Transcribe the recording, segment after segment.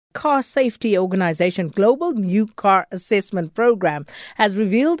Car safety organization Global New Car Assessment Program has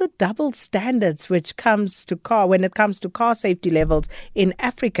revealed the double standards when it comes to car safety levels in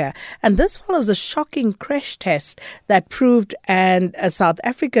Africa. And this follows a shocking crash test that proved a South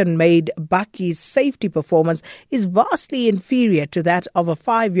African-made bakkie's safety performance is vastly inferior to that of a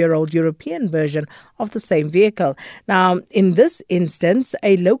 5-year-old European version of the same vehicle. Now, in this instance,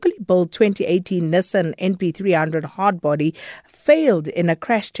 a locally built 2018 Nissan NP300 Hardbody failed in a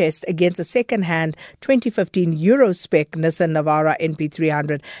crash test against a second-hand 2015 Euro-spec Nissan Navara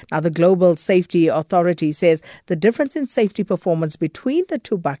NP300. Now, the Global Safety Authority says the difference in safety performance between the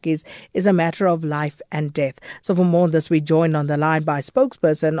two bakkies is a matter of life and death. So for more on this, we joined on the line by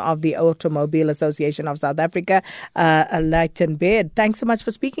spokesperson of the Automobile Association of South Africa, Lyton Beard. Thanks so much for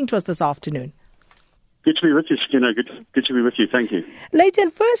speaking to us this afternoon. Good to be with you, Skinner. Good to be with you. Thank you. Lyton,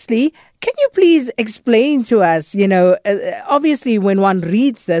 firstly, can you please explain to us, obviously when one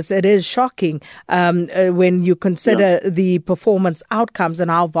reads this, it is shocking when you consider the performance outcomes and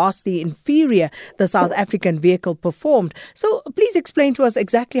how vastly inferior the South African vehicle performed. So please explain to us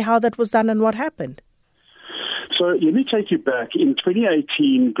exactly how that was done and what happened. So let me take you back. In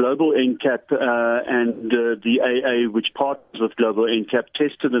 2018, Global NCAP and the AA, which partners with Global NCAP,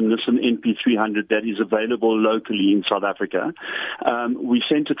 tested a Nissan NP300 that is available locally in South Africa. We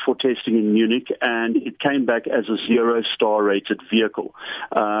sent it for testing in Munich, and it came back as a 0-star rated vehicle.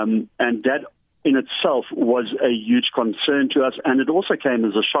 And that in itself was a huge concern to us, and it also came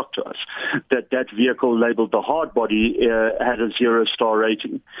as a shock to us that vehicle labeled the hard body had a 0-star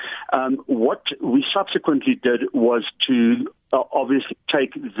rating. What we subsequently did was to obviously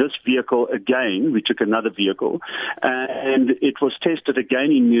take this vehicle again. We took another vehicle, and it was tested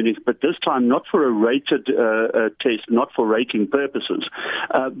again in Munich, but this time not for a rated test, not for rating purposes,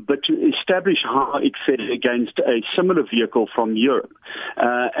 but to establish how it fared against a similar vehicle from Europe.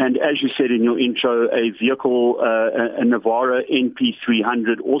 And as you said in your intro, a vehicle, a Navara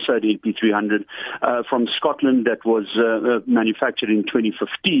NP300, also an NP300 from Scotland that was manufactured in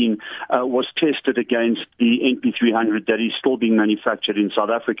 2015, was tested against the NP300 that is still being manufactured in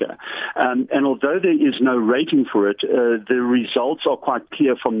South Africa. And although there is no rating for it, the results are quite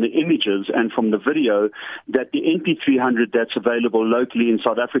clear from the images and from the video that the NP300 that's available locally in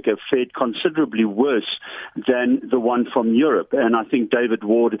South Africa fared considerably worse than the one from Europe. And I think David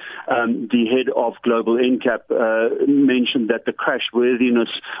Ward, the head of Global NCAP, mentioned that the crashworthiness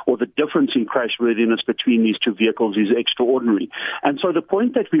or the difference in crashworthiness between these two vehicles is extraordinary. And so the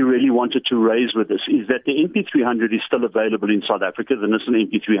point that we really wanted to raise with this is that the NP300 is still available in South Africa. The Nissan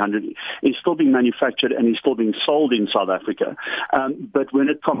NP300 is still being manufactured and is still being sold in South Africa. But when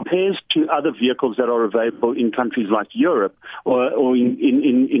it compares to other vehicles that are available in countries like Europe or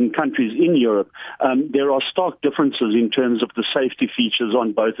in countries in Europe, there are stark differences in terms of the safety features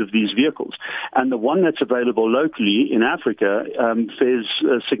on both of these vehicles. And the one that's available locally in Africa fares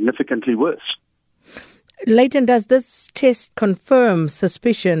significantly worse. Lyton, does this test confirm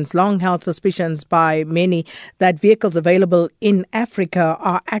suspicions, long-held suspicions by many, that vehicles available in Africa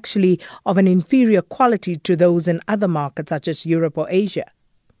are actually of an inferior quality to those in other markets such as Europe or Asia?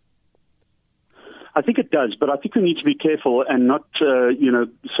 I think it does, but I think we need to be careful and not,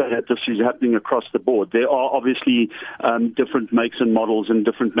 say that this is happening across the board. There are obviously different makes and models and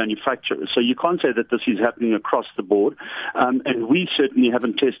different manufacturers. So you can't say that this is happening across the board. And we certainly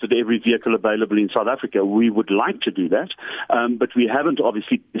haven't tested every vehicle available in South Africa. We would like to do that, but we haven't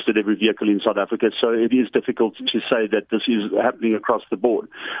obviously tested every vehicle in South Africa. So it is difficult to say that this is happening across the board.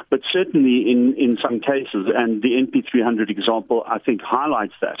 But certainly in some cases, and the NP300 example, I think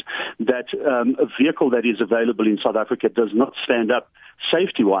highlights that a vehicle that is available in South Africa does not stand up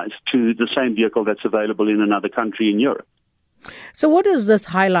safety-wise to the same vehicle that's available in another country in Europe. So what does this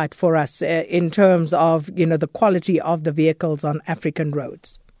highlight for us in terms of, the quality of the vehicles on African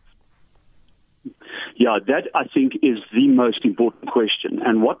roads? Yeah, that I think is the most important question.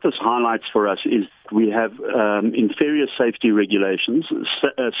 And what this highlights for us is we have inferior safety regulations,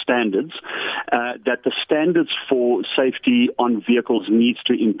 standards, that the standards for safety on vehicles needs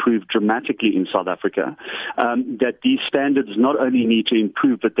to improve dramatically in South Africa, that these standards not only need to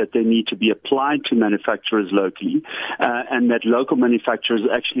improve, but that they need to be applied to manufacturers locally, and that local manufacturers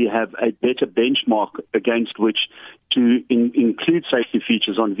actually have a better benchmark against which to include safety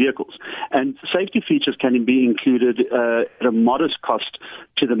features on vehicles. And safety features can be included at a modest cost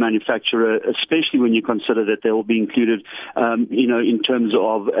to the manufacturer, especially when you consider that they will be included, in terms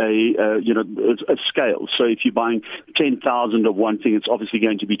of a scale. So if you're buying 10,000 of one thing, it's obviously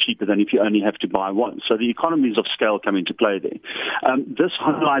going to be cheaper than if you only have to buy one. So the economies of scale come into play there. This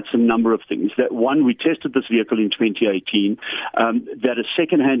highlights a number of things. That one, we tested this vehicle in 2018, that a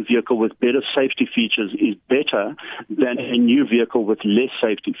second-hand vehicle with better safety features is better than a new vehicle with less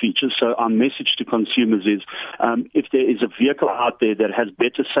safety features. So our message to consumers is, if there is a vehicle out there that has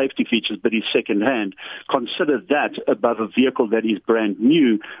better safety features but is second-hand, consider that above a vehicle that is brand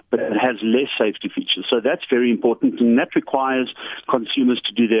new but it has less safety features. So that's very important, and that requires consumers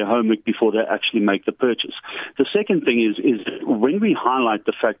to do their homework before they actually make the purchase. The second thing is when we highlight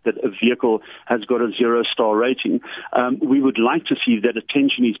the fact that a vehicle has got a 0-star rating, we would like to see that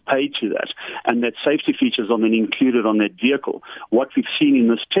attention is paid to that and that safety features are then included on that vehicle. What we've seen in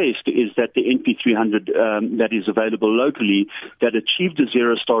this test is that the NP300 that is available locally that achieved a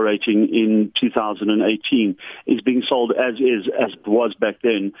 0-star rating in 2018 is being sold as it was back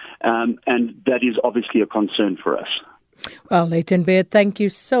then, and that is obviously a concern for us. Well, Lyton Beard, thank you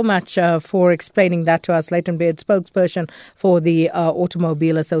so much for explaining that to us. Lyton Beard, spokesperson for the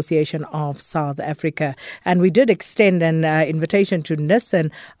Automobile Association of South Africa. And we did extend an invitation to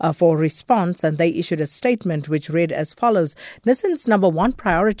Nissan for response, and they issued a statement which read as follows. Nissan's number one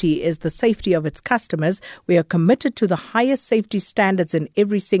priority is the safety of its customers. We are committed to the highest safety standards in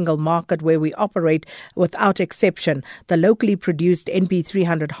every single market where we operate without exception. The locally produced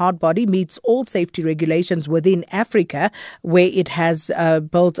NP300 Hardbody meets all safety regulations within Africa, where it has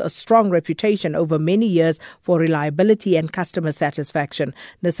built a strong reputation over many years for reliability and customer satisfaction.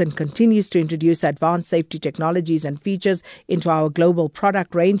 Nissan continues to introduce advanced safety technologies and features into our global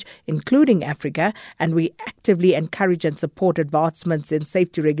product range, including Africa, and we actively encourage and support advancements in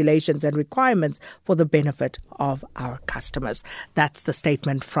safety regulations and requirements for the benefit of our customers. That's the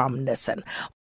statement from Nissan.